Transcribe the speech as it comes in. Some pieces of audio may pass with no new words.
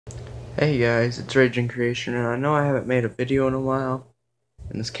Hey guys, it's Raging Creation, and I know I haven't made a video in a while,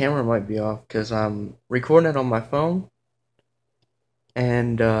 and this camera might be off because I'm recording it on my phone,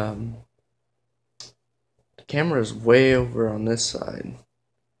 and the camera is way over on this side.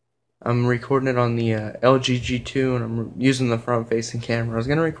 I'm recording it on the LG G2, and I'm using the front-facing camera. I was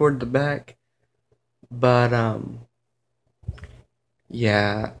gonna record the back, but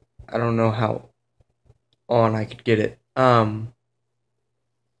yeah, I don't know how on I could get it.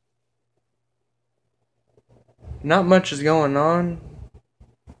 Not much is going on.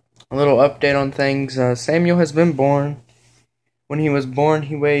 A little update on things. Samuel has been born. When he was born,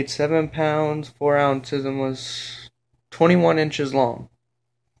 he weighed 7 pounds, 4 ounces, and was 21 inches long.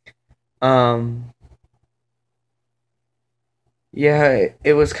 Um, yeah,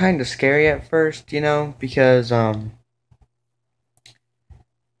 it was kind of scary at first, because,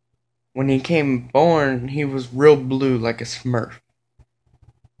 when he came born, he was real blue like a Smurf.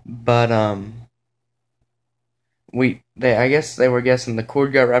 But, I guess they were guessing the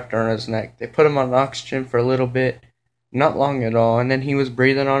cord got wrapped around his neck. They put him on oxygen for a little bit, not long at all, and then he was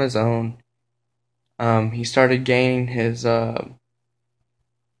breathing on his own. He started gaining his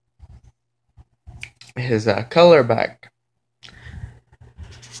color back.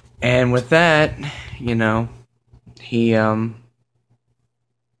 And with that, he,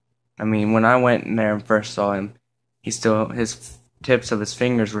 when I went in there and first saw him, his tips of his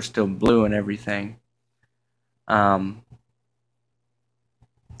fingers were still blue and everything.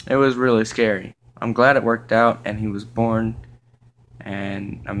 It was really scary. I'm glad it worked out and he was born.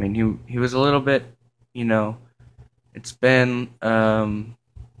 And, he was a little bit, it's been, about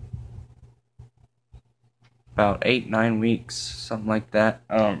 8-9 weeks, something like that,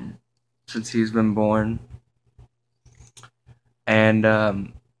 since he's been born.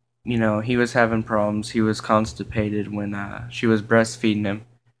 And he was having problems. He was constipated when she was breastfeeding him.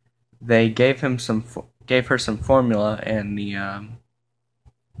 They gave her some formula, and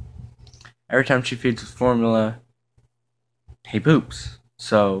every time she feeds with formula, he poops.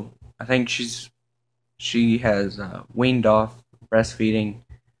 So I think she has weaned off breastfeeding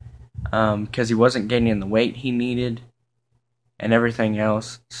because he wasn't gaining the weight he needed and everything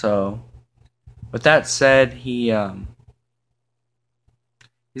else. So with that said, he's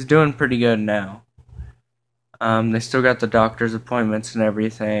doing pretty good now. They still got the doctor's appointments and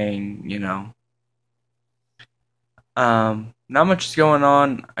everything, Not much is going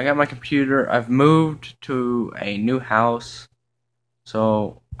on. I got my computer. I've moved to a new house,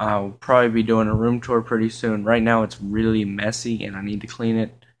 so I'll probably be doing a room tour pretty soon. Right now it's really messy and I need to clean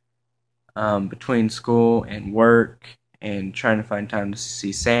it. Between school and work and trying to find time to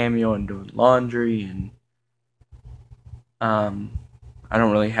see Samuel and doing laundry, and I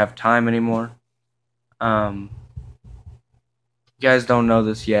don't really have time anymore. You guys don't know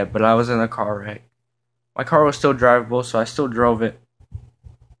this yet, but I was in a car wreck. My car was still drivable, so I still drove it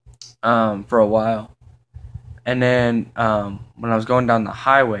for a while. And then when I was going down the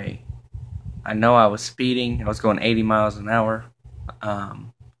highway, I know I was speeding. I was going 80 miles an hour,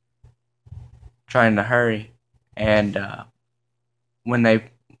 trying to hurry. And I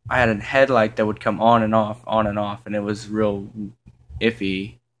had a headlight that would come on and off, and it was real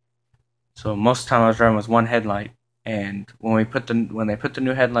iffy. So most of the time I was driving with one headlight. And when they put the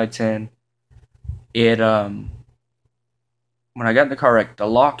new headlights in, when I got in the car wreck, the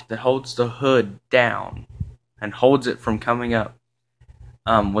lock that holds the hood down and holds it from coming up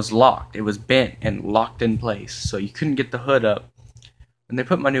was locked. It was bent and locked in place, so you couldn't get the hood up. When they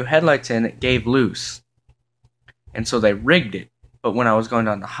put my new headlights in, it gave loose, and so they rigged it. But when I was going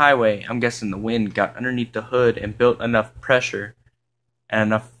down the highway, I'm guessing the wind got underneath the hood and built enough pressure and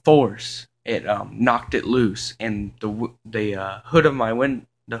enough force. It knocked it loose, and the hood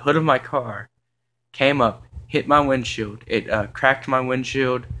of my car came up, hit my windshield. It cracked my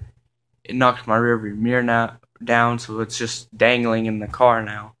windshield. It knocked my rearview mirror down, so it's just dangling in the car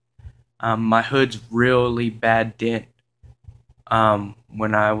now. My hood's really bad dent.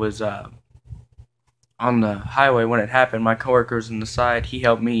 When I was on the highway when it happened, my coworker was on the side. He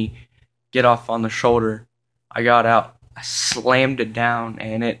helped me get off on the shoulder. I got out. I slammed it down,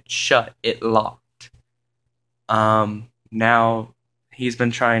 and it shut. It locked. Now he's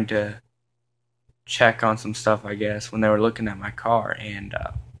been trying to check on some stuff, I guess, when they were looking at my car, and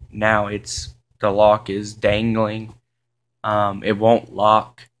now the lock is dangling. It won't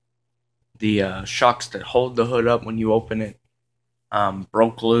lock. The shocks that hold the hood up when you open it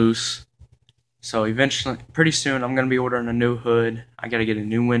broke loose. So eventually, pretty soon, I'm going to be ordering a new hood. I got to get a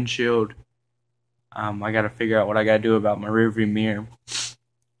new windshield. I got to figure out what I got to do about my rearview mirror.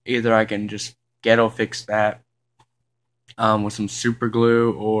 Either I can just ghetto fix that, with some super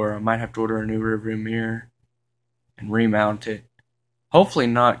glue, or I might have to order a new rearview mirror and remount it. Hopefully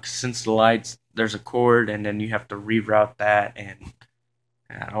not, 'cause since the lights, there's a cord, and then you have to reroute that, and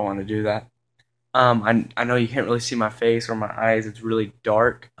I don't want to do that. I know you can't really see my face or my eyes. It's really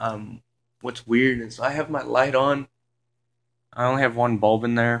dark. What's weird is I have my light on. I only have one bulb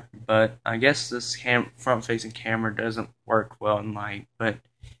in there, but I guess this front-facing camera doesn't work well in light. But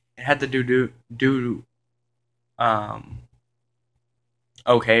it had to do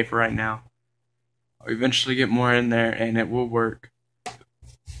okay for right now. I'll eventually get more in there, and it will work.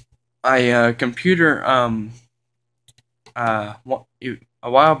 Computer a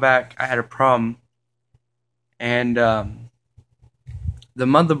while back I had a problem, and the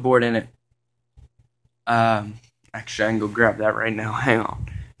motherboard in it. Actually, I can go grab that right now. Hang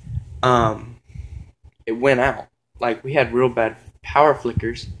on. It went out. Like, we had real bad power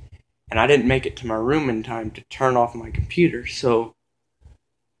flickers, and I didn't make it to my room in time to turn off my computer, so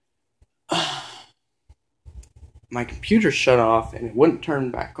my computer shut off and it wouldn't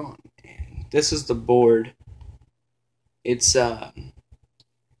turn back on. And this is the board. It's the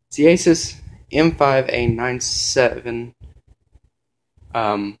Asus M5A97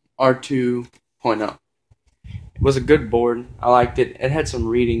 R2.0. It was a good board. I liked it. It had some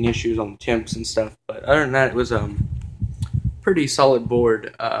reading issues on the temps and stuff, but other than that, it was a pretty solid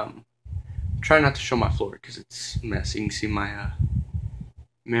board. Try not to show my floor because it's messy. You can see my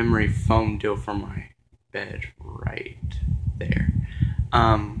memory foam deal for my bed right there.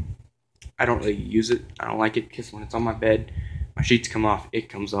 I don't really use it. I don't like it because when it's on my bed, my sheets come off. It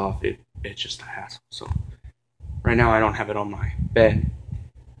comes off. It's just a hassle. So right now I don't have it on my bed.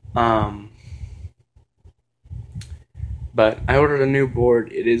 But I ordered a new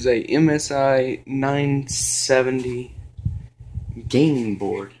board. It is a MSI 970 gaming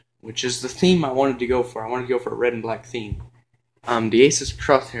board, which is the theme I wanted to go for. I wanted to go for a red and black theme. The Asus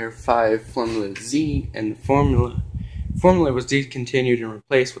Crosshair 5 Formula Z, and the Formula was discontinued and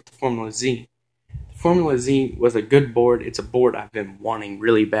replaced with the Formula Z. The Formula Z was a good board. It's a board I've been wanting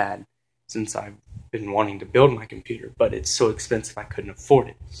really bad since I've been wanting to build my computer, but it's so expensive I couldn't afford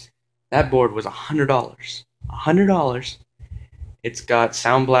it. That board was $100. $100. It's got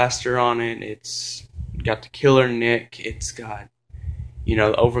Sound Blaster on it. It's got the killer NIC. It's got, the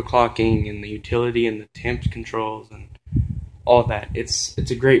overclocking and the utility and the temp controls and all that. It's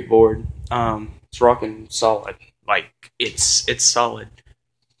a great board. It's rocking solid. Like, it's solid.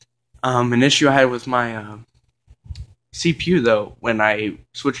 An issue I had with my CPU, though, when I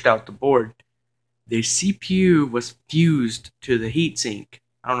switched out the board, the CPU was fused to the heatsink.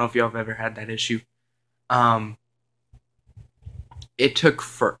 I don't know if y'all have ever had that issue. It took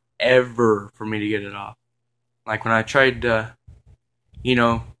forever for me to get it off. Like, when I tried to,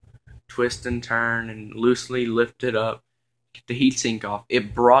 twist and turn and loosely lift it up, get the heatsink off,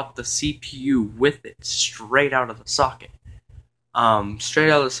 it brought the CPU with it straight out of the socket. And so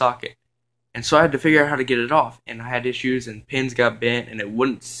I had to figure out how to get it off, and I had issues, and pins got bent, and it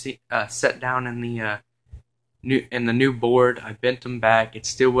wouldn't set down in the new board. I bent them back, it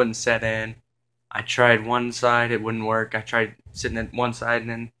still wouldn't set in. I tried one side, it wouldn't work. I tried sitting at one side and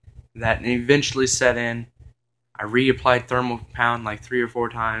then that, and eventually set in. I reapplied thermal pound like 3 or 4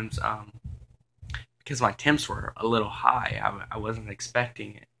 times because my temps were a little high. I wasn't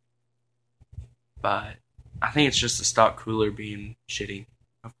expecting it, but I think it's just the stock cooler being shitty.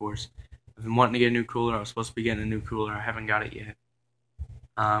 Of course, I've been wanting to get a new cooler. I was supposed to be getting a new cooler. I haven't got it yet.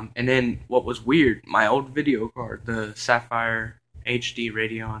 And then what was weird, my old video card, the Sapphire HD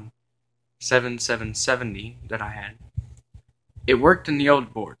Radeon 7770 that I had, it worked in the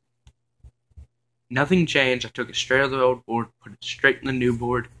old board. Nothing changed. I took it straight out of the old board, put it straight in the new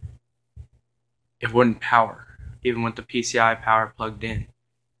board. It wouldn't power, even with the PCI power plugged in.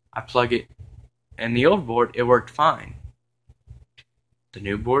 I plug it in the old board, it worked fine. The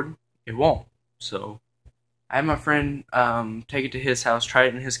new board, it won't. So I had my friend take it to his house, try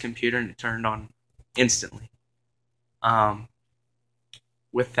it in his computer, and it turned on instantly.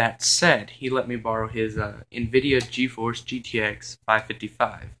 With that said, he let me borrow his NVIDIA GeForce GTX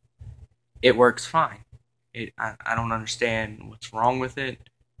 555. It works fine. I don't understand what's wrong with it.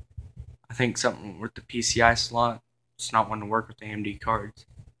 I think something with the PCI slot. It's not wanting to work with AMD cards.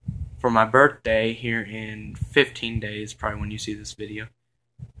 For my birthday here in 15 days, probably when you see this video,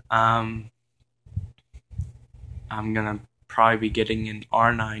 I'm gonna probably be getting an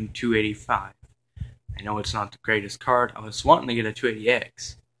R9 285. I know it's not the greatest card. I was wanting to get a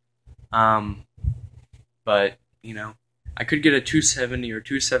 280X. But, I could get a 270 or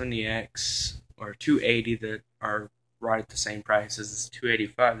 270X or 280 that are right at the same price as this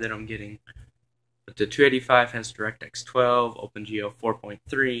 285 that I'm getting. But the 285 has DirectX 12, OpenGL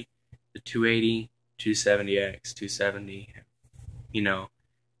 4.3, the 280, 270X, 270, DirectX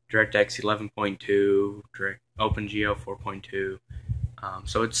 11.2, OpenGL 4.2.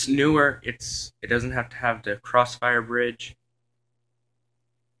 So it's newer. It doesn't have to have the Crossfire bridge.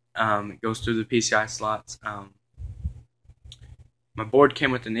 It goes through the PCI slots. My board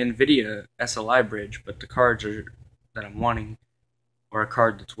came with an NVIDIA SLI bridge, but the cards that I'm wanting, or a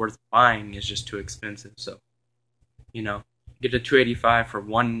card that's worth buying, is just too expensive. So, get a 285 for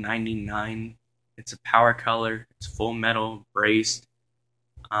 $199. It's a power color. It's full metal, braced.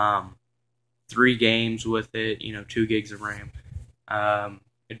 3 games with it. 2 gigs of RAM.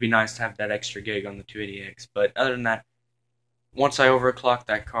 It'd be nice to have that extra gig on the 280X. But other than that, once I overclock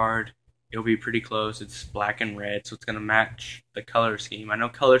that card, it'll be pretty close. It's black and red, so it's going to match the color scheme. I know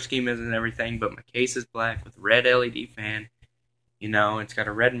color scheme isn't everything, but my case is black with red LED fan. It's got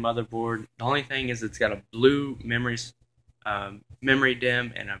a red motherboard. The only thing is it's got a blue memory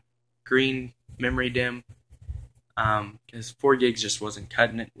DIMM and a green memory DIMM. Because 4 gigs just wasn't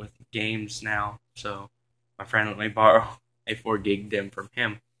cutting it with games now, so my friend let me borrow a 4 gig DIMM from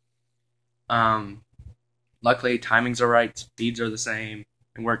him. Luckily, timings are right, speeds are the same,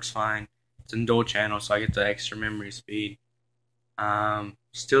 it works fine. It's in dual channel, so I get the extra memory speed.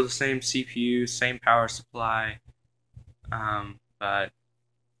 Still the same CPU, same power supply, but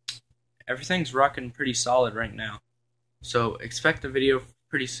everything's rocking pretty solid right now. So expect a video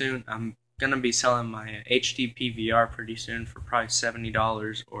pretty soon. I'm gonna be selling my HD PVR pretty soon for probably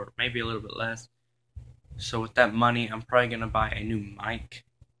 $70 or maybe a little bit less. So with that money, I'm probably gonna buy a new mic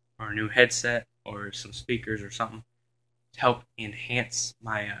or a new headset or some speakers or something to help enhance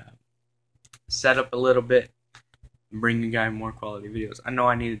my setup a little bit and bring you guys more quality videos. I know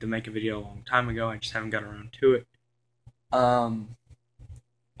I needed to make a video a long time ago, I just haven't got around to it.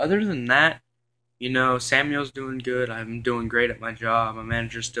 Other than that, Samuel's doing good. I'm doing great at my job. My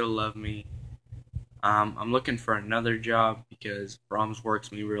manager still loves me. I'm looking for another job because Brahms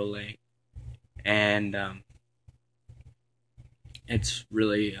works me real late, and it's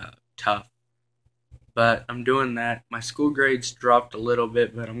really tough. But I'm doing that. My school grades dropped a little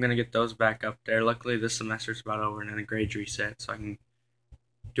bit, but I'm going to get those back up there. Luckily, this semester's about over and then the grades reset, so I can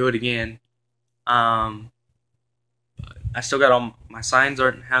do it again. But I still got all my signs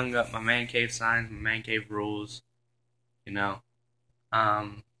aren't hung up, my man cave signs, my man cave rules, a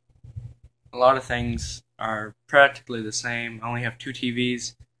lot of things are practically the same. I only have 2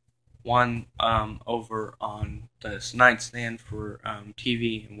 TVs, one over on the nightstand for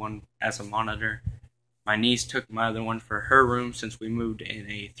TV and one as a monitor. My niece took my other one for her room since we moved in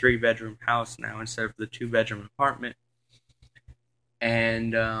a 3-bedroom house now instead of the 2-bedroom apartment.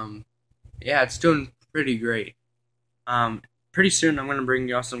 And yeah, it's doing pretty great. Pretty soon I'm going to bring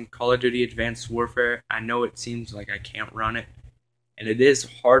y'all some Call of Duty Advanced Warfare. I know it seems like I can't run it, and it is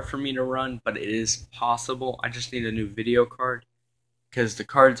hard for me to run, but it is possible. I just need a new video card because the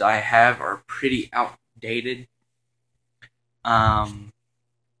cards I have are pretty outdated. Other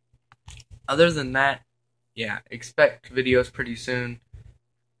than that, yeah, expect videos pretty soon.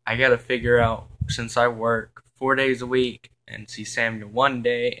 I gotta figure out, since I work 4 days a week and see Samuel one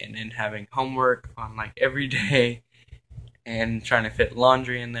day and then having homework on like every day and trying to fit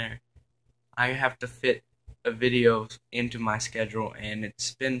laundry in there, I have to fit a video into my schedule, and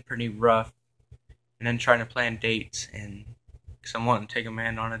it's been pretty rough. And then trying to plan dates, and because I'm wanting to take a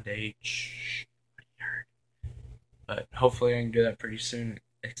man on a date. But hopefully I can do that pretty soon,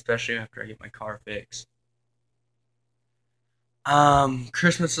 especially after I get my car fixed.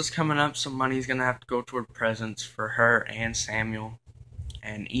 Christmas is coming up, so money's gonna have to go toward presents for her and Samuel.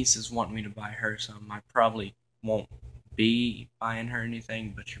 And Issa's wanting me to buy her some. I probably won't be buying her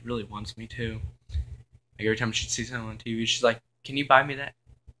anything, but she really wants me to. Like every time she sees something on TV, she's like, "Can you buy me that?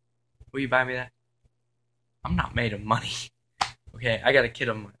 Will you buy me that?" I'm not made of money. Okay, I got a kid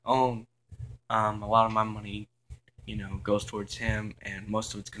of my own. A lot of my money, goes towards him, and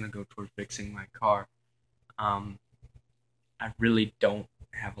most of it's gonna go towards fixing my car. I really don't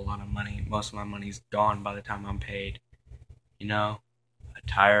have a lot of money. Most of my money's gone by the time I'm paid. A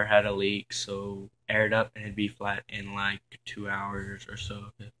tire had a leak, so aired up and it'd be flat in like 2 hours or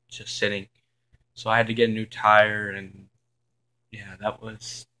so, just sitting. So I had to get a new tire, and yeah, that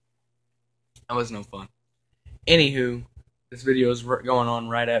was no fun. Anywho, this video is going on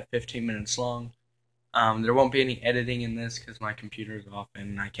right at 15 minutes long. There won't be any editing in this because my computer is off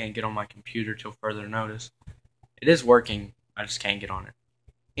and I can't get on my computer till further notice. It is working, I just can't get on it.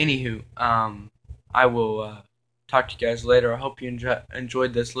 Anywho, I will talk to you guys later. I hope you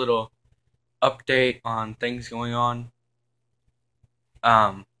enjoyed this little update on things going on.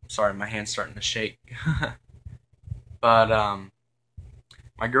 Sorry, my hand's starting to shake. But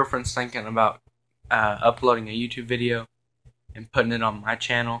my girlfriend's thinking about uploading a YouTube video and putting it on my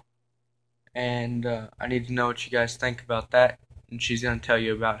channel, and I need to know what you guys think about that. And she's gonna tell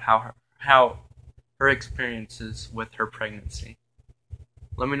you about how her experiences with her pregnancy.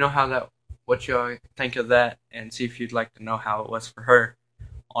 Let me know what you think of that, and see if you'd like to know how it was for her.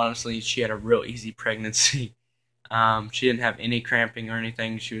 Honestly, she had a real easy pregnancy. She didn't have any cramping or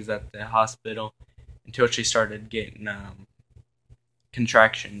anything. She was at the hospital until she started getting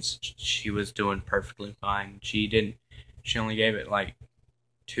contractions. She was doing perfectly fine. She only gave it like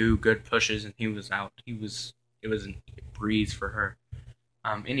 2 good pushes and he was out. It was a breeze for her.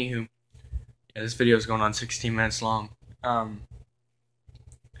 Anywho, yeah, this video is going on 16 minutes long. Well,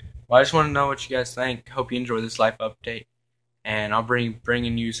 I just want to know what you guys think. Hope you enjoy this life update, and I'll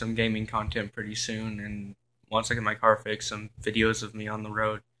bringing you some gaming content pretty soon. And once I get my car fixed, some videos of me on the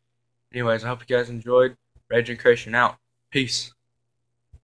road. Anyways, I hope you guys enjoyed. Rage and Creation out. Peace.